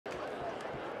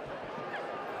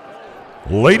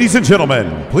Ladies and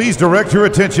gentlemen, please direct your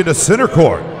attention to center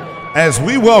court as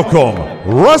we welcome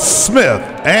Russ Smith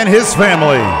and his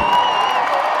family.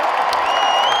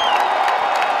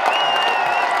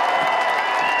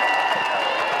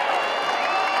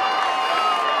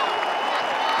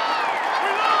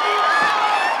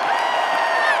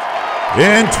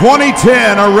 In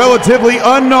 2010, a relatively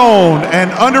unknown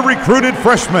and under-recruited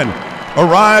freshman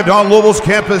arrived on Louisville's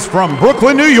campus from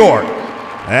Brooklyn, New York.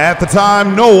 At the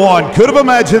time, no one could have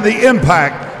imagined the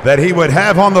impact that he would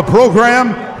have on the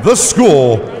program, the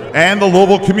school, and the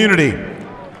Louisville community.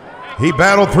 He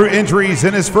battled through injuries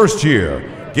in his first year,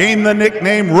 gained the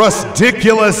nickname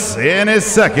Russ-diculous in his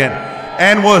second,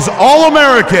 and was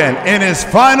All-American in his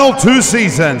final 2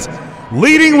 seasons,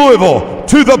 leading Louisville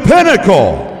to the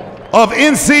pinnacle of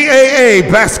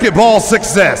NCAA basketball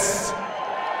success.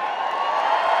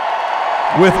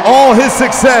 With all his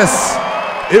success,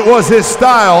 it was his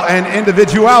style and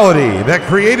individuality that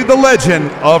created the legend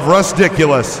of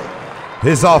Russ-diculous,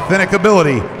 his authentic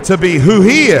ability to be who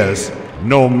he is,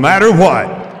 no matter what.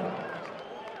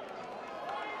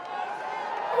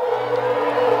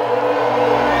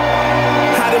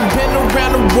 I done been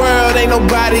around the world, ain't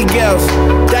nobody else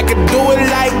that could do it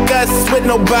like us with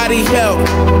nobody help.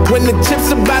 When the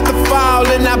chips about to fall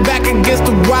and I'm back against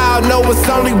the wall, know it's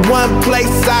only one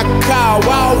place I call.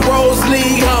 All roads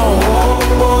lead home.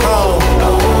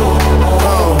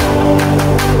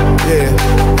 Yeah.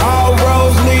 All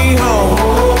roads lead home.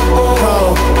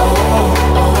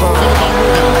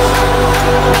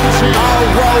 All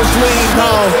roads lead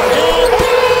home.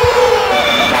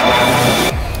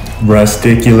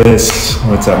 Russ-diculous,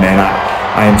 what's up, man?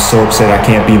 I am so upset I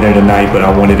can't be there tonight, but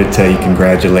I wanted to tell you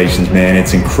congratulations, man.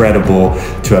 It's incredible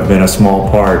to have been a small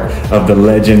part of the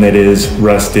legend that is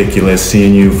Russ-diculous,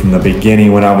 seeing you from the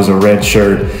beginning when I was a red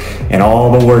shirt and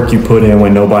all the work you put in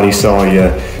when nobody saw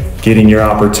you, getting your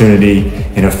opportunity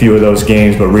in a few of those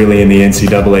games, but really in the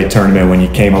NCAA tournament when you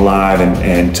came alive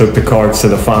and took the Cards to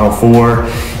the Final Four,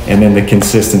 and then the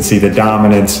consistency, the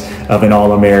dominance of an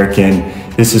All-American.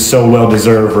 This is so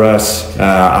well-deserved, Russ.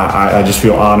 I just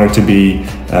feel honored to be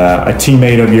a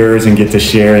teammate of yours and get to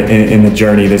share in the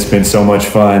journey that's been so much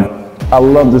fun. I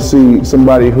love to see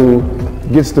somebody who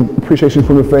gets the appreciation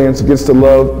from the fans, gets the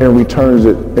love, and returns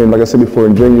it, and like I said before,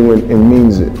 genuine and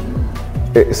means it.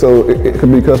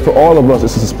 Because for all of us,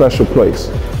 this is a special place,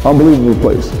 unbelievable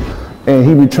place. And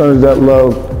he returns that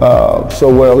love so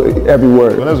well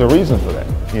everywhere. Well, there's a reason for that.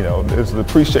 You know, there's the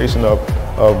appreciation of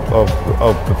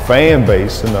the fan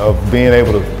base and of being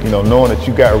able to, you know, knowing that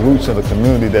you got roots in the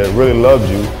community that really loves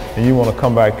you and you want to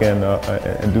come back and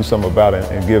do something about it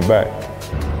and give back.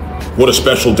 What a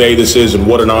special day this is, and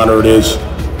what an honor it is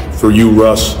for you,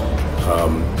 Russ.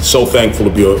 So thankful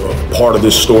to be a part of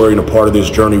this story and a part of this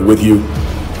journey with you.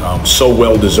 So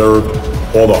well deserved.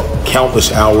 All the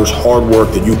countless hours, hard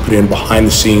work that you put in behind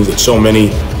the scenes that so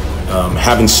many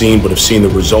haven't seen, but have seen the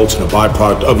results and a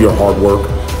byproduct of your hard work.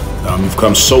 You've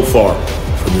come so far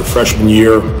from your freshman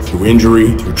year, through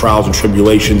injury, through trials and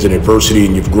tribulations and adversity,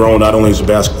 and you've grown not only as a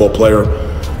basketball player,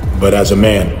 but as a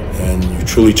man. And you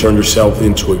truly turned yourself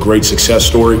into a great success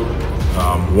story,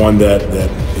 one that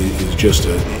is just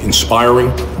inspiring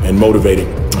and motivating.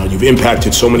 You've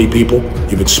impacted so many people,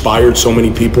 you've inspired so many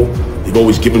people, you've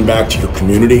always given back to your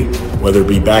community, whether it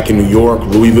be back in New York,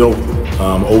 Louisville,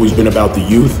 always been about the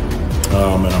youth,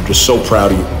 and I'm just so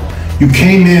proud of you. You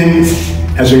came in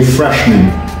as a freshman,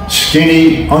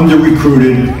 skinny,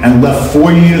 under-recruited, and left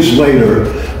 4 years later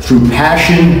through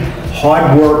passion,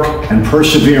 hard work, and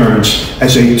perseverance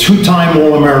as a 2-time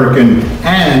All-American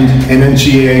and an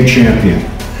NCAA champion.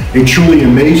 A truly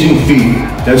amazing feat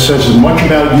that says as much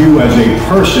about you as a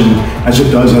person as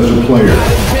it does as a player.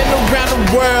 Been around the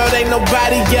world, ain't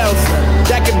nobody else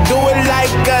that can do it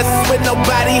like us with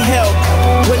nobody help.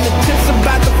 When the chips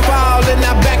about to fall and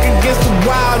I'm back against the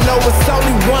wall, know it's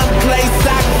only one place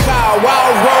I can call.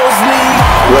 All roads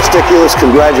lead. Russ-diculous,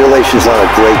 congratulations on a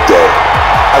great day.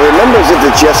 I remember as if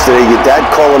it's yesterday, your dad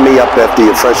calling me up after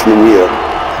your freshman year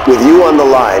with you on the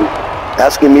line,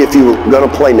 asking me if you were going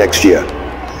to play next year.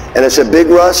 And I said, Big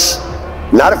Russ,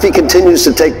 not if he continues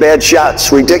to take bad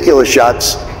shots, ridiculous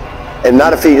shots, and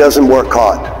not if he doesn't work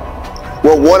hard.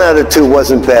 Well, 1 out of 2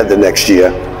 wasn't bad the next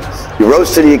year. You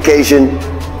rose to the occasion,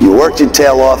 you worked your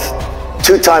tail off,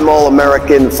 2-time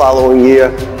All-American the following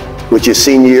year, with your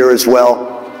senior year as well,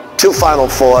 2 Final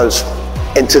Fours,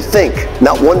 and to think,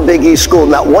 not one Big East school,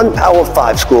 not one Power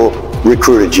 5 school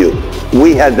recruited you.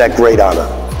 We had that great honor.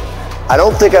 I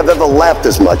don't think I've ever laughed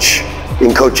as much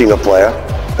in coaching a player.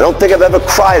 I don't think I've ever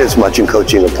cried as much in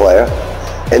coaching a player.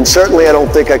 And certainly I don't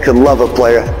think I could love a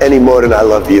player any more than I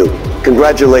love you.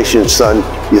 Congratulations, son.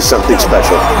 You're something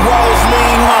special.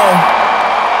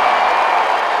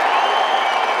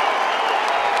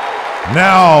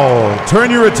 Now,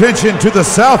 turn your attention to the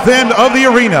south end of the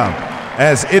arena,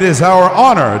 as it is our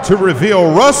honor to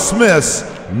reveal Russ Smith's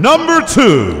number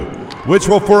 2, which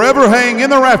will forever hang in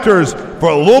the rafters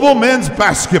for Louisville men's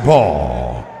basketball.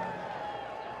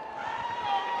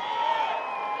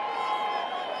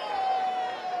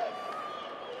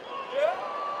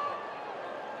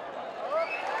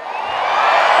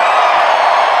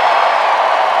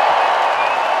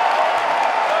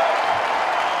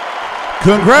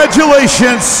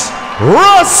 Congratulations,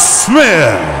 Russ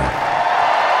Smith.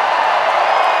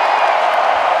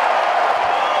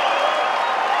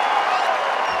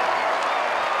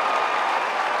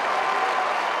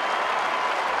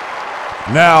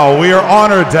 Now we are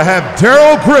honored to have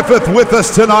Darryl Griffith with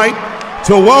us tonight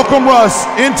to welcome Russ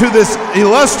into this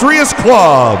illustrious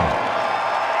club.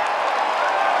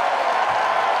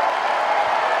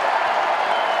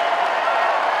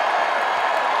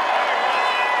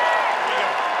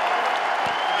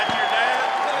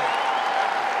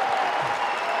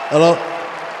 Hello?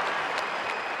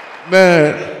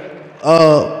 Man,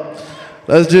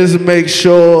 let's just make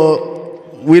sure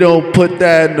we don't put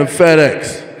that in the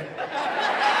FedEx.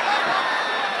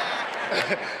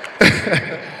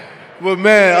 But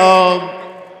man,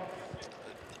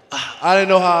 I didn't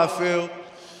know how I feel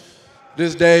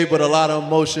this day, but a lot of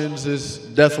emotions is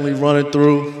definitely running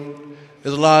through.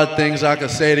 There's a lot of things I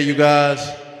could say to you guys,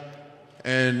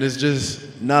 and there's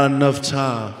just not enough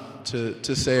time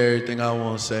to say everything I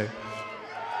want to say.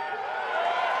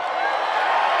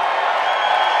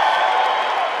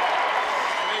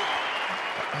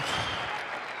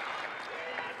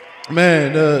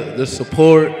 Man, the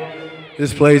support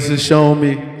this place has shown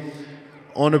me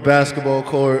on the basketball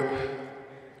court,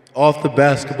 off the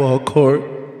basketball court,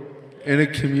 in the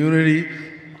community,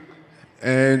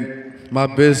 and my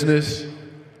business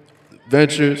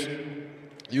ventures.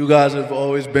 You guys have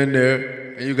always been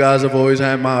there, and you guys have always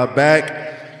had my back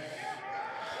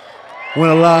when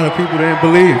a lot of people didn't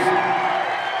believe.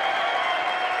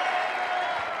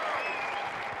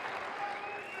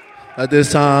 At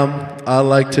this time, I'd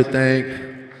like to thank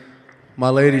my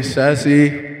lady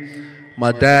Sassy,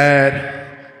 my dad,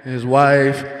 his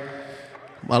wife,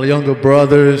 my younger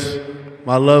brothers,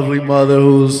 my lovely mother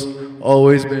who's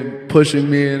always been pushing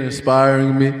me and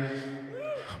inspiring me,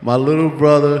 my little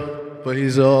brother, but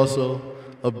he's also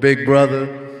a big brother.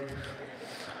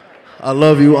 I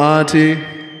love you, Auntie,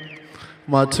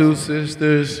 my 2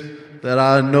 sisters that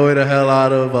I annoy the hell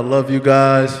out of. I love you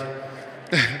guys.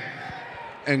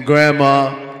 And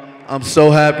Grandma, I'm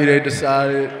so happy they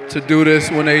decided to do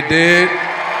this when they did,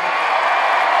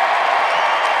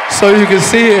 so you can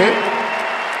see it.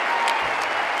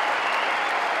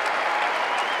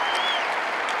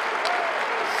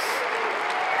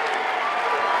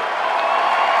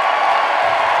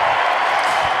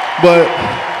 But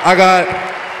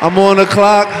I'm on the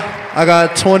clock. I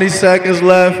got 20 seconds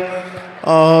left.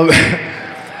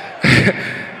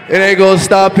 It ain't gonna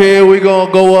stop here. We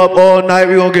gonna go up all night.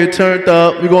 We gonna get turned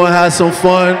up. We gonna have some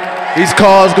fun. These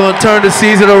cars gonna turn the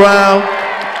season around.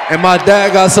 And my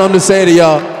dad got something to say to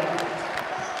y'all.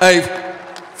 Hey,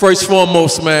 first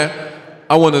foremost, man,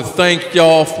 I want to thank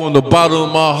y'all from the bottom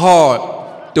of my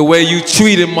heart, the way you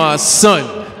treated my son.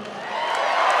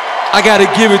 I gotta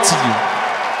give it to you.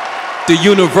 The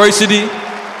university,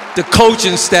 the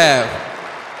coaching staff,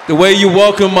 the way you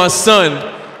welcome my son,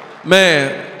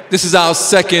 man, this is our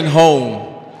second home.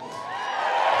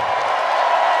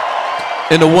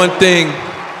 And the one thing,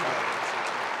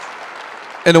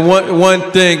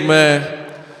 man,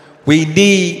 we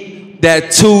need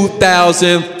that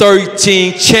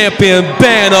 2013 champion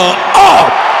banner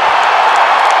up.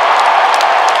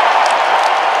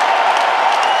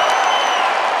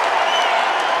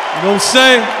 You know what I'm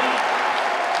saying?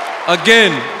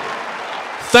 Again,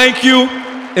 thank you,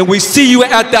 and we see you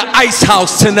at the Ice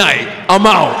House tonight. I'm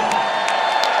out.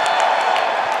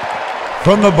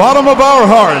 From the bottom of our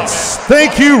hearts,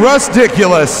 thank you,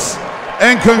 Russ-diculous,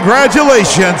 and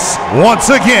congratulations once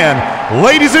again,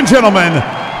 ladies and gentlemen,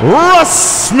 Russ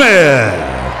Smith.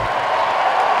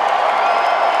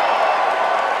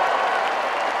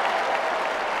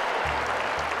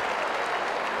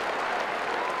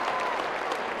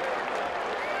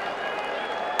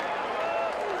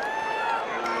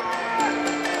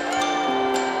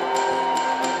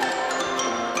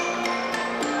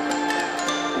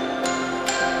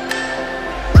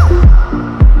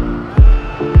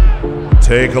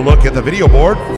 Take a look at the video board